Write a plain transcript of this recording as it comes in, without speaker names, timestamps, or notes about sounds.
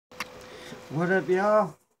What up,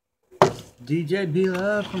 y'all? DJ B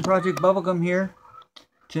Love from Project Bubblegum here.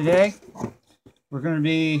 Today, we're going to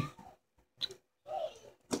be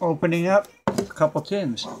opening up a couple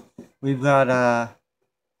tins. We've got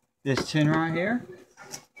this tin right here,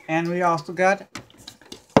 and we also got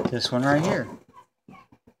this one right here.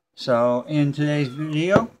 So, in today's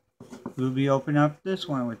video, we'll be opening up this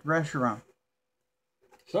one with Reshiram.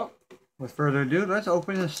 So, with further ado, let's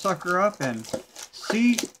open this sucker up and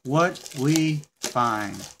see what we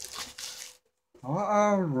find.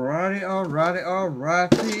 Alrighty.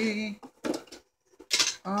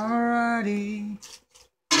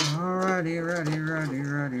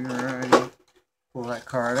 Pull that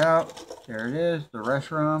card out. There it is, the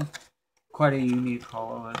Reshiram. Quite a unique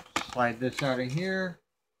holo. Let's slide this out of here.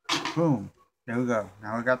 Boom. There we go.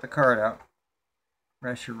 Now we got the card out.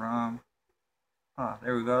 Reshiram. Ah,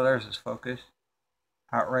 there we go. There's his focus.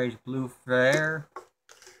 Outrage Blue Flare.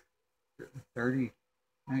 30.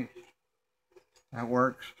 Nice. That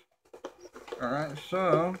works. Alright,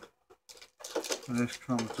 so this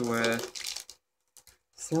comes with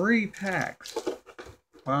 3 packs.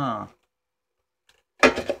 Wow.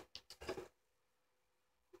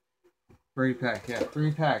 3 packs, yeah,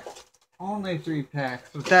 3 packs. Only 3 packs,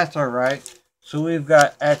 but that's alright. So we've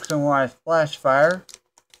got X and Y Splashfire.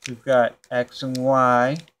 We've got X and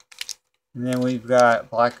Y. And then we've got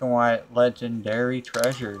Black and White Legendary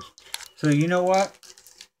Treasures. So you know what?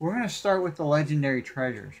 We're going to start with the Legendary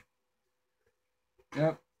Treasures.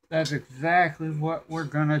 Yep, that's exactly what we're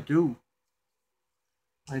going to do.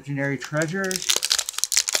 Legendary Treasures.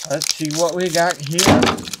 Let's see what we got here.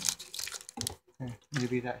 Okay,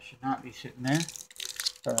 maybe that should not be sitting there.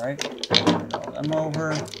 Alright, roll them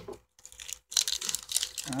over.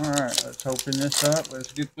 Alright, let's open this up.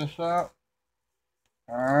 Let's get this out.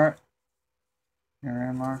 Alright. Here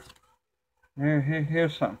am I.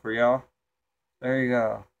 Here's something for y'all. There you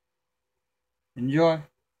go. Enjoy.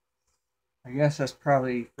 I guess that's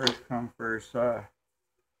probably first come, first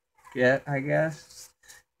get, I guess.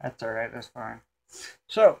 That's alright, that's fine.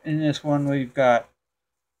 So, in this one we've got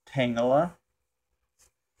Tangela.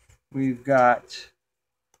 We've got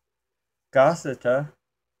Gothita.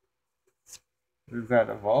 We've got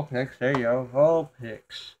a Vulpix. There you go,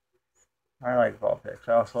 Vulpix. I like Vulpix.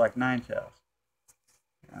 I also like Ninetales.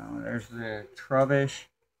 There's the Trubbish.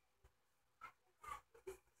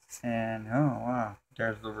 And, oh wow,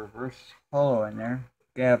 there's the reverse holo in there.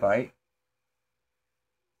 Gabite.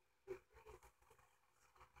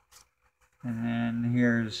 And then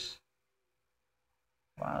here's,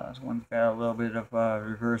 wow, this one's got a little bit of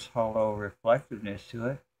reverse holo reflectiveness to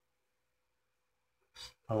it.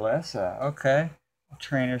 Alessa, okay.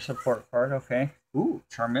 Trainer support card, okay. Ooh,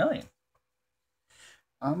 Charmeleon.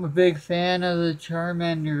 I'm a big fan of the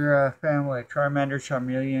Charmander family. Charmander,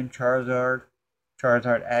 Charmeleon, Charizard,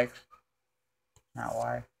 Charizard X. Not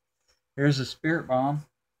Y. Here's a Spirit Bomb.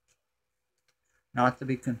 Not to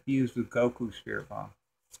be confused with Goku Spirit Bomb.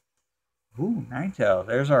 Ooh, Ninetales.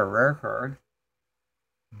 There's our rare card.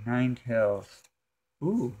 Ninetales.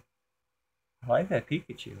 Ooh. I like that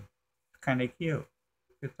Pikachu. It's kind of cute.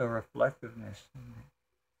 Get the reflectiveness.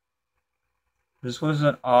 This was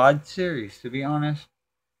an odd series, to be honest.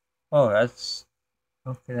 Oh, that's...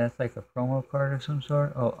 okay, that's like a promo card of some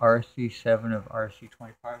sort. Oh, RC7 of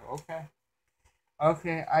RC25. Okay.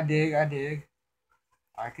 Okay, I dig.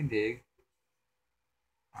 I can dig.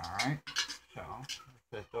 Alright, so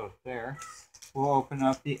set those there. We'll open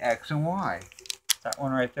up the X and Y. That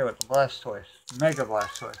one right there with the Blastoise. Mega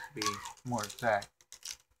Blastoise to be more exact.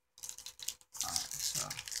 Alright, so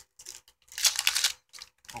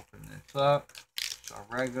open this up. It's a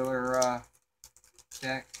regular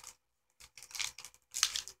deck.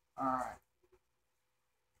 Alright.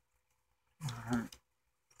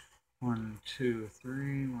 1, 2,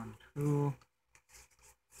 3, 1, 2.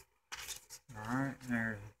 Alright,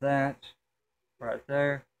 there's that. Right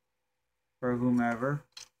there. For whomever.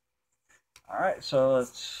 Alright, so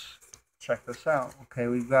let's check this out. Okay,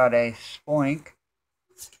 we've got a Spoink.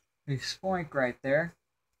 A Spoink right there.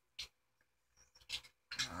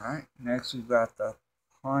 Alright, next we've got the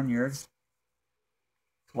Poniard.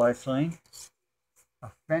 Lifelink. A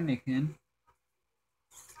Fennekin.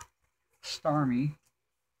 Starmie.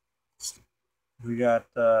 We got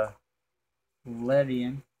the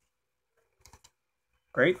Ledian.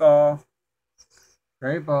 Great Ball.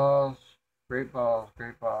 Great Balls. Great Balls.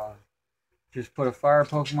 Great Balls. Just put a fire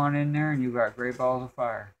Pokemon in there and you got Great Balls of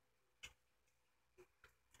Fire.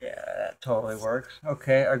 Yeah, that totally works.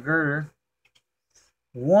 Okay, a Girder.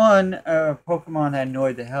 One Pokemon that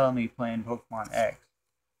annoyed the hell out of me playing Pokemon X.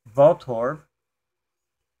 Voltorb.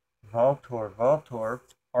 Voltorb.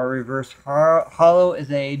 Our reverse hollow is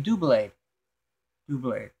a Doublade.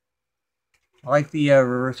 I like the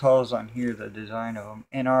reverse hollows on here, the design of them.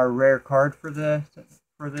 And our rare card for this,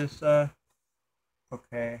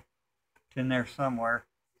 okay, it's in there somewhere.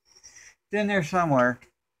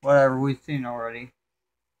 Whatever, we've seen already.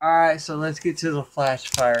 Alright, so let's get to the flash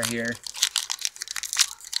fire here.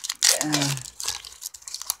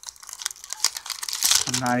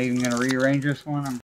 I'm not even going to rearrange this one.